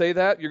 Right? We say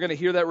that. You're going to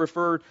hear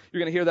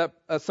that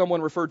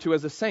someone referred to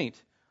as a saint,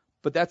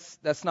 but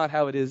that's not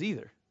how it is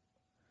either.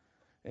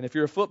 And if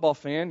you're a football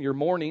fan, you're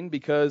mourning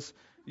because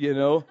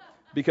your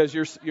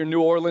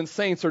New Orleans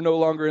Saints are no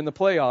longer in the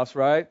playoffs,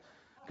 right?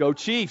 Go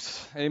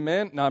Chiefs.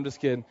 Amen. No, I'm just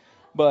kidding.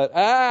 But,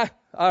 all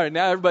right,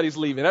 now everybody's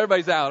leaving.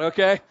 Everybody's out,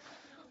 okay?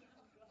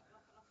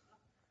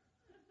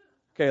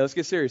 Okay, let's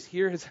get serious.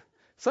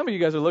 Some of you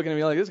guys are looking at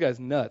me like, this guy's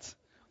nuts.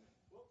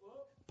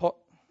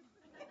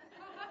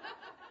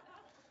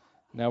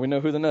 Now we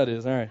know who the nut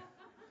is. All right.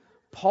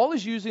 Paul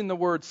is using the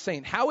word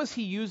saint. How is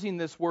he using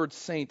this word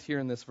saint here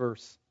in this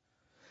verse?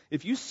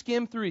 If you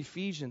skim through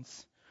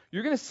Ephesians,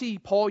 you're going to see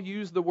Paul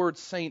use the word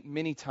saint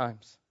many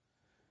times.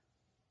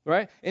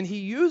 Right? And he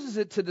uses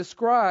it to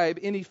describe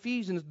in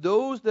Ephesians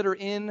those that are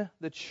in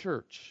the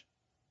church.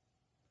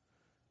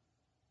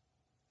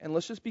 And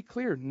let's just be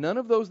clear, none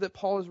of those that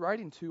Paul is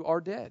writing to are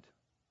dead.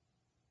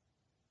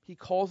 He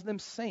calls them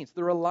saints.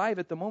 They're alive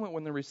at the moment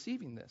when they're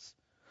receiving this.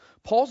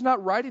 Paul's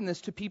not writing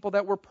this to people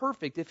that were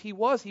perfect. If he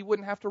was, he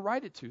wouldn't have to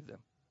write it to them.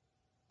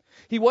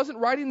 He wasn't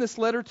writing this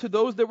letter to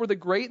those that were the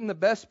great and the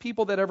best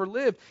people that ever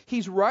lived.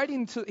 He's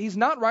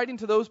not writing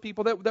to those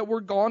people that were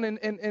gone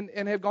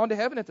and have gone to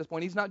heaven at this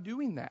point. He's not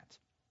doing that.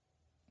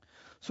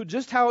 So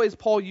just how is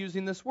Paul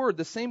using this word?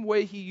 The same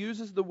way he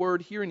uses the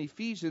word here in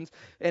Ephesians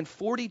and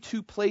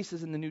 42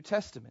 places in the New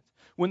Testament.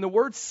 When the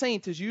word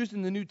saint is used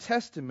in the New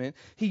Testament,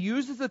 he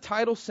uses the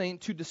title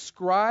saint to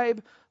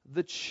describe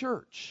the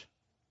church.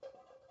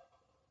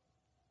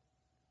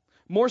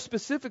 More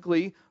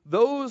specifically,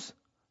 those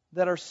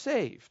that are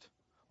saved,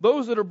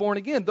 those that are born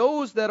again,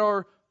 those that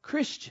are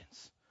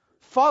Christians,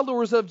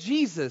 followers of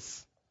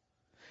Jesus.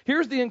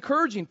 Here's the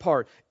encouraging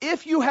part.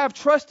 If you have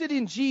trusted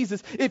in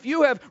Jesus, if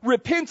you have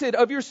repented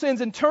of your sins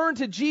and turned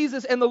to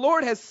Jesus and the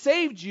Lord has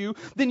saved you,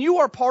 then you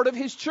are part of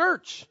His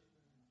church.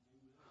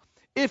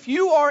 If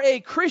you are a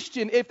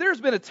Christian, if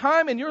there's been a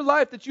time in your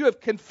life that you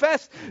have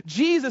confessed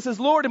Jesus as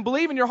Lord and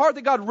believe in your heart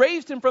that God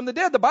raised Him from the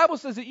dead, the Bible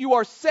says that you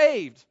are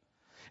saved.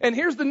 And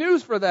here's the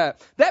news for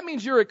that. That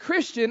means you're a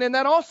Christian, and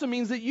that also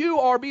means that you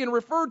are being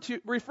referred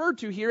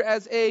to here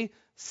as a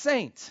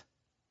saint.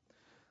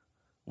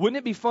 Wouldn't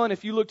it be fun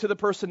if you looked to the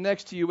person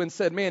next to you and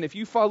said, "Man, if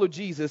you follow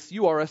Jesus,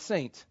 you are a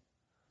saint."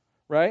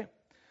 Right?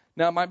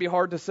 Now, it might be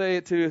hard to say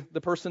it to the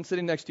person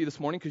sitting next to you this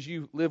morning because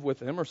you live with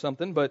him or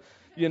something, but,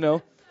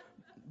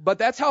 But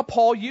that's how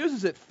Paul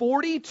uses it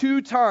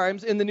 42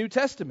 times in the New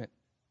Testament.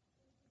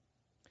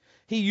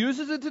 He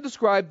uses it to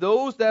describe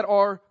those that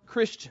are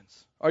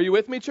Christians. Are you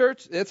with me,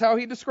 church? That's how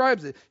he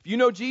describes it. If you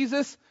know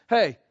Jesus,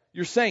 hey,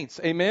 you're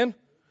saints. Amen?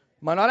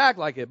 Might not act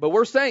like it, but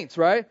we're saints,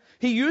 right?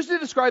 He used it to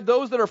describe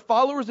those that are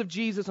followers of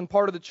Jesus and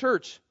part of the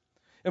church.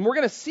 And we're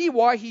going to see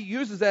why he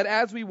uses that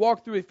as we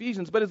walk through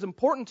Ephesians. But it's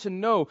important to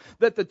know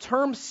that the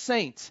term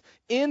saint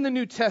in the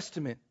New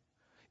Testament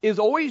is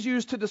always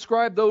used to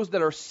describe those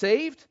that are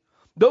saved,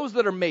 those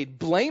that are made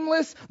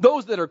blameless,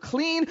 those that are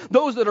clean,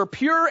 those that are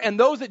pure, and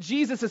those that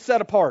Jesus has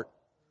set apart.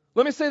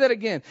 Let me say that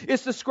again.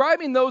 It's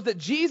describing those that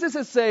Jesus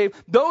has saved,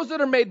 those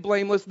that are made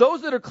blameless,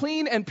 those that are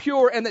clean and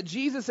pure, and that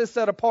Jesus has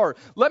set apart.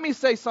 Let me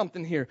say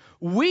something here.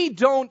 We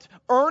don't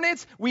earn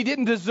it. We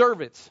didn't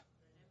deserve it.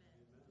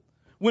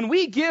 When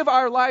we give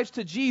our lives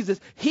to Jesus,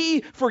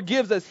 He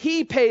forgives us.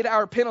 He paid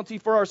our penalty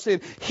for our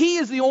sin. He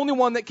is the only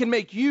one that can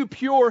make you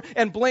pure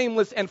and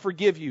blameless and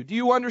forgive you. Do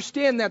you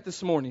understand that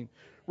this morning?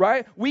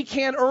 Right? We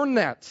can't earn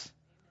that.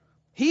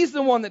 He's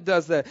the one that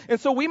does that. And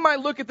so we might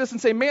look at this and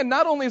say, man,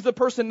 not only is the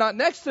person not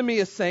next to me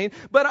a saint,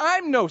 but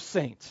I'm no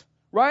saint.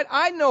 Right?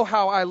 I know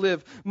how I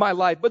live my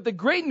life. But the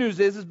great news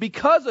is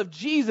because of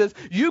Jesus,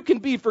 you can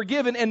be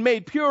forgiven and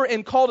made pure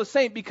and called a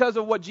saint because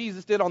of what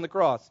Jesus did on the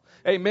cross.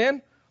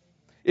 Amen?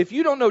 If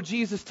you don't know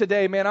Jesus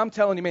today, man, I'm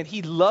telling you, man,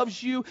 He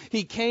loves you.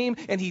 He came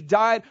and He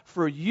died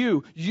for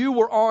you. You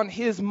were on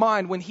His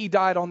mind when He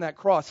died on that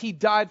cross. He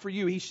died for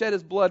you. He shed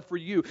His blood for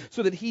you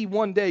so that He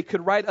one day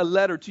could write a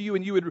letter to you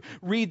and you would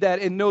read that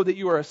and know that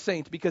you are a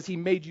saint because He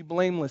made you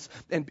blameless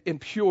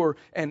and pure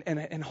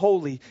and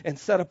holy and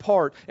set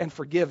apart and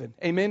forgiven.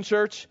 Amen,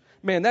 church?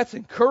 Man, that's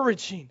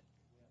encouraging.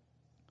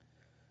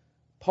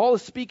 Paul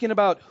is speaking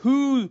about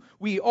who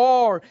we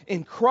are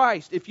in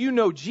Christ. If you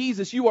know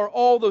Jesus, you are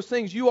all those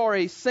things. You are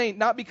a saint,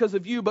 not because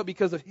of you, but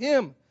because of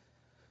Him.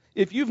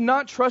 If you've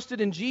not trusted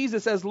in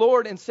Jesus as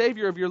Lord and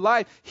Savior of your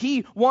life,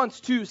 He wants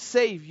to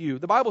save you.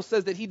 The Bible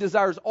says that He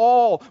desires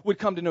all would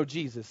come to know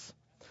Jesus.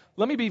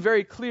 Let me be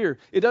very clear.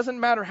 It doesn't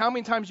matter how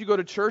many times you go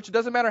to church. It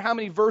doesn't matter how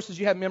many verses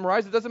you have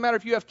memorized. It doesn't matter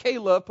if you have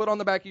K-Love put on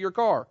the back of your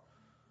car.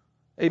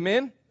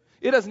 Amen?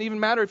 It doesn't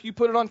even matter if you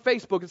put it on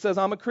Facebook and says,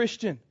 I'm a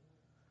Christian.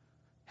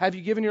 Have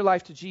you given your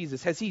life to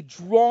Jesus? Has He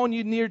drawn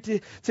you near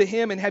to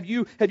Him? And have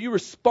you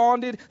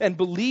responded and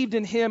believed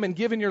in Him and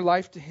given your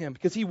life to Him?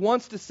 Because He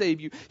wants to save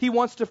you. He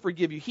wants to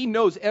forgive you. He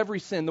knows every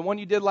sin. The one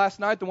you did last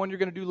night, the one you're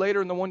going to do later,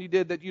 and the one you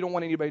did that you don't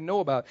want anybody to know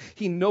about.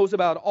 He knows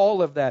about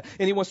all of that.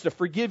 And He wants to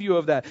forgive you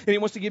of that. And He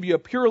wants to give you a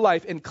pure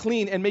life and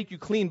clean and make you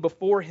clean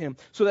before Him.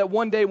 So that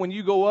one day when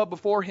you go up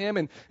before Him,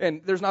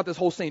 and there's not this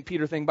whole St.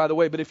 Peter thing, by the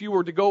way, but if you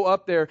were to go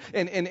up there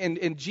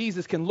and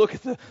Jesus can look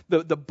at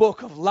the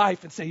book of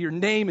life and say, your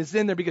name is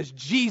in there because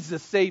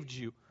Jesus saved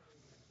you.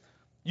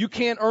 You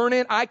can't earn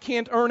it. I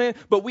can't earn it.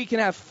 But we can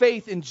have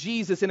faith in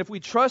Jesus. And if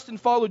we trust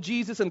and follow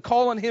Jesus and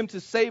call on Him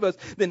to save us,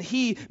 then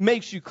He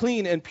makes you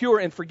clean and pure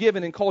and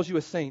forgiven and calls you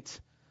a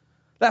saint.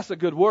 That's a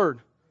good word.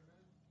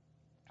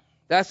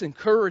 That's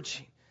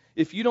encouraging.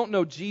 If you don't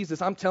know Jesus,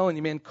 I'm telling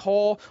you, man,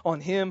 call on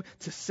Him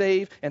to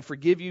save and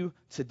forgive you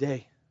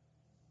today.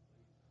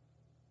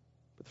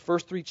 But the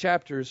first 3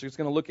 chapters are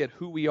going to look at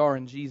who we are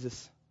in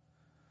Jesus.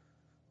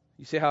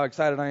 You see how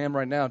excited I am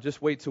right now?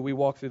 Just wait till we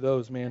walk through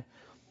those, man.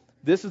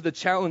 This is the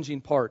challenging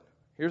part.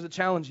 Here's the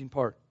challenging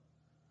part.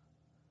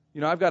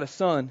 You know, I've got a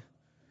son,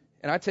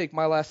 and I take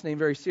my last name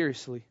very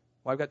seriously.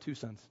 Well, I've got 2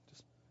 sons.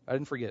 I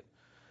didn't forget.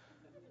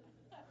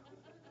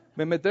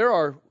 Man, but there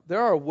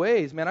are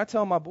ways, man. I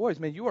tell my boys,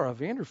 man, you are a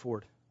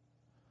Vanderford.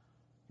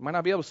 You might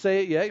not be able to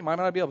say it yet. You might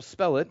not be able to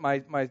spell it.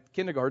 My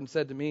kindergarten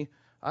said to me,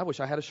 I wish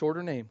I had a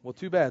shorter name. Well,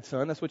 too bad,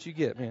 son. That's what you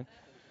get, man.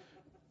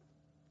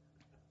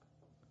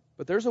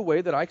 But there's a way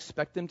that I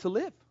expect them to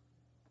live.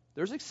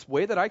 There's a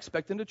way that I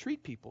expect them to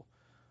treat people.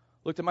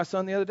 Looked at my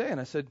son the other day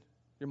and I said,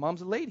 your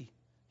mom's a lady.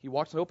 He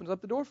walks and opens up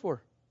the door for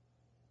her.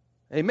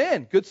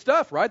 Amen. Good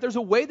stuff, right? There's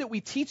a way that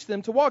we teach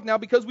them to walk. Now,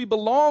 because we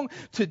belong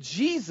to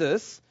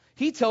Jesus,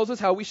 He tells us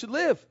how we should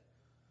live.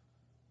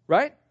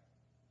 Right?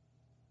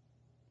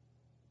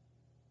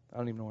 I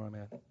don't even know where I'm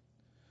at.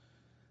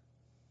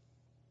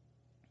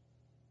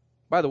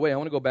 By the way, I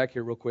want to go back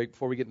here real quick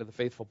before we get into the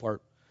faithful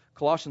part.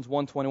 Colossians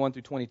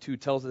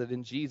 1:21-22 tells us that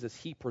in Jesus,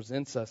 He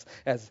presents us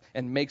as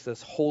and makes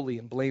us holy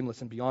and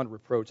blameless and beyond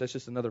reproach. That's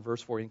just another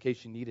verse for you in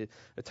case you need it.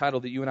 A title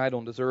that you and I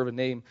don't deserve, a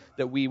name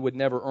that we would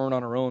never earn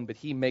on our own, but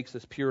He makes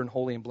us pure and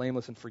holy and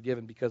blameless and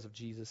forgiven because of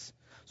Jesus.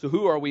 So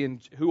who are we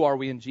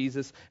in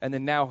Jesus? And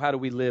then now how do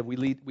we live? We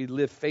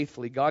live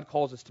faithfully. God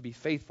calls us to be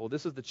faithful.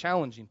 This is the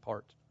challenging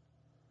part.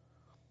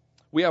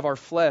 We have our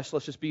flesh.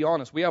 Let's just be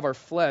honest. We have our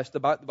flesh. The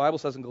Bible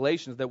says in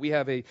Galatians that we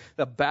have a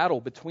battle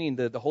between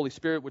the Holy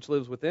Spirit which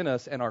lives within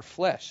us and our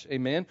flesh.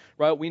 Amen?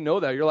 Right? We know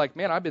that. You're like,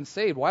 man, I've been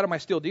saved. Why am I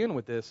still dealing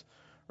with this?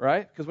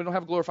 Right? Because we don't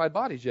have glorified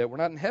bodies yet. We're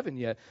not in heaven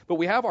yet. But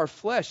we have our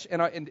flesh.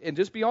 And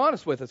just be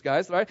honest with us,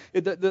 guys. Right?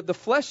 The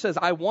flesh says,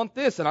 I want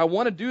this, and I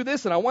want to do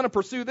this, and I want to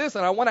pursue this,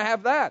 and I want to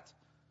have that.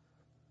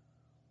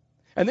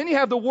 And then you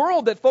have the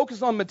world that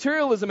focuses on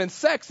materialism and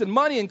sex and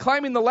money and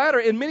climbing the ladder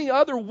and many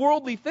other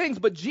worldly things.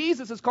 But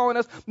Jesus is calling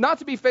us not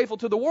to be faithful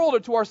to the world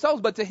or to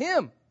ourselves, but to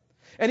Him.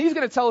 And He's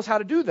going to tell us how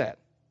to do that.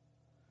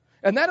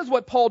 And that is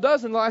what Paul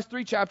does in the last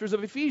 3 chapters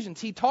of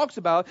Ephesians. He talks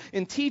about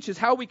and teaches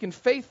how we can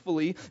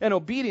faithfully and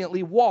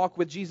obediently walk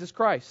with Jesus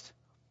Christ.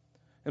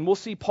 And we'll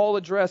see Paul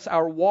address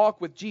our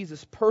walk with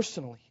Jesus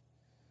personally.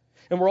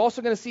 And we're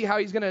also going to see how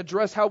he's going to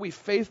address how we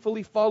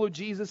faithfully follow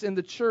Jesus in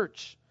the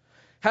church.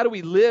 How do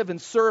we live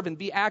and serve and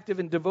be active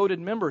and devoted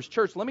members?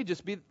 Church, I'm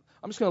just going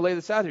to lay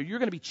this out here. You're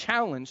going to be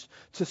challenged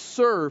to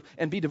serve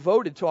and be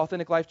devoted to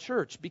Authentic Life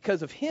Church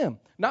because of Him,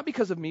 not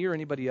because of me or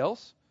anybody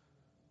else.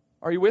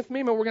 Are you with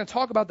me? We're going to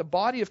talk about the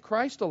body of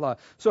Christ a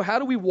lot. So how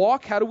do we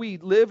walk? How do we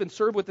live and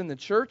serve within the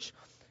church?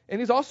 And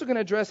he's also going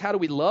to address how do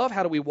we love?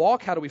 How do we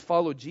walk? How do we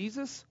follow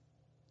Jesus?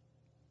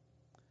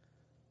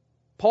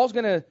 Paul's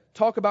going to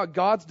talk about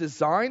God's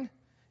design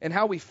and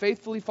how we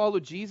faithfully follow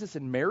Jesus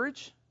in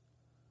marriage?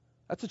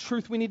 That's a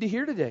truth we need to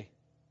hear today.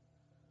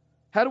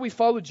 How do we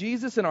follow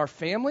Jesus in our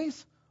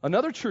families?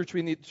 Another truth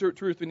we need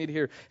to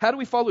hear. How do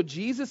we follow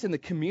Jesus in the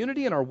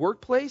community, in our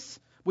workplace,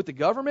 with the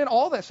government?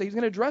 All that. So he's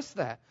going to address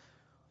that.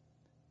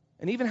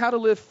 And even how to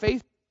live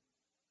faith.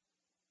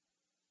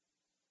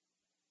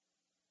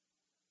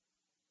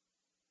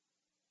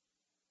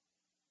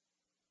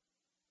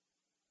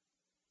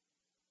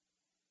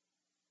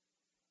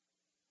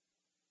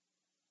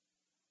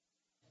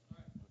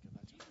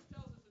 Jesus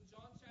tells us in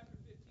John chapter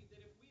 15 that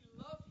if we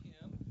love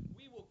him,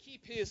 we will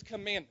keep his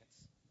commandments.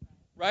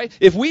 Right?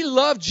 If we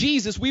love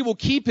Jesus, we will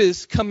keep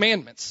his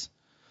commandments.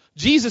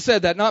 Jesus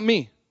said that, not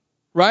me.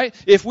 Right?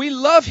 If we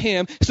love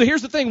him, so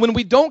here's the thing, when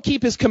we don't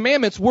keep his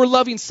commandments, we're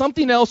loving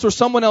something else or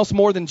someone else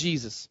more than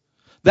Jesus.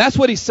 That's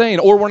what he's saying,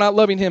 or we're not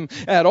loving him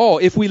at all.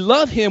 If we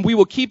love him, we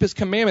will keep his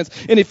commandments.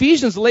 And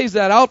Ephesians lays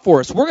that out for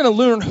us. We're going to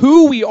learn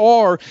who we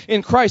are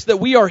in Christ,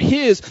 that we are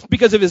his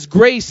because of his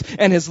grace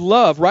and his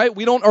love, right?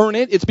 We don't earn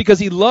it. It's because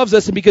he loves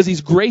us and because he's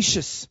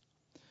gracious.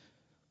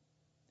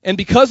 And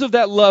because of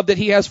that love that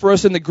he has for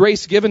us and the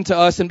grace given to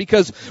us, and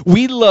because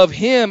we love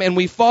him and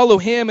we follow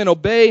him and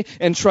obey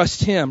and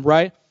trust him,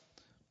 right?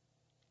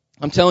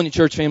 I'm telling you,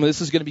 church family, this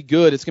is going to be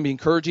good. It's going to be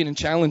encouraging and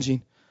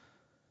challenging.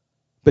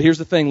 But here's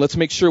the thing. Let's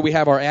make sure we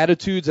have our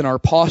attitudes and our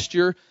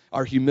posture,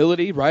 our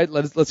humility, right?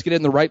 Let's get it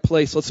in the right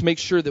place. Let's make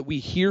sure that we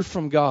hear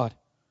from God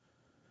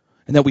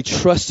and that we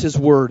trust his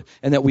word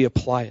and that we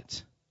apply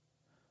it.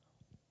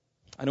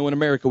 I know in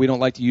America we don't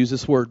like to use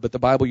this word, but the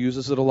Bible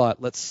uses it a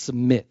lot. Let's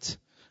submit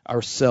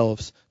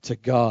ourselves to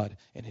God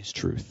and his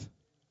truth.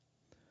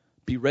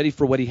 Be ready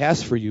for what he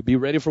has for you. Be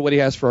ready for what he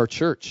has for our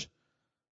church.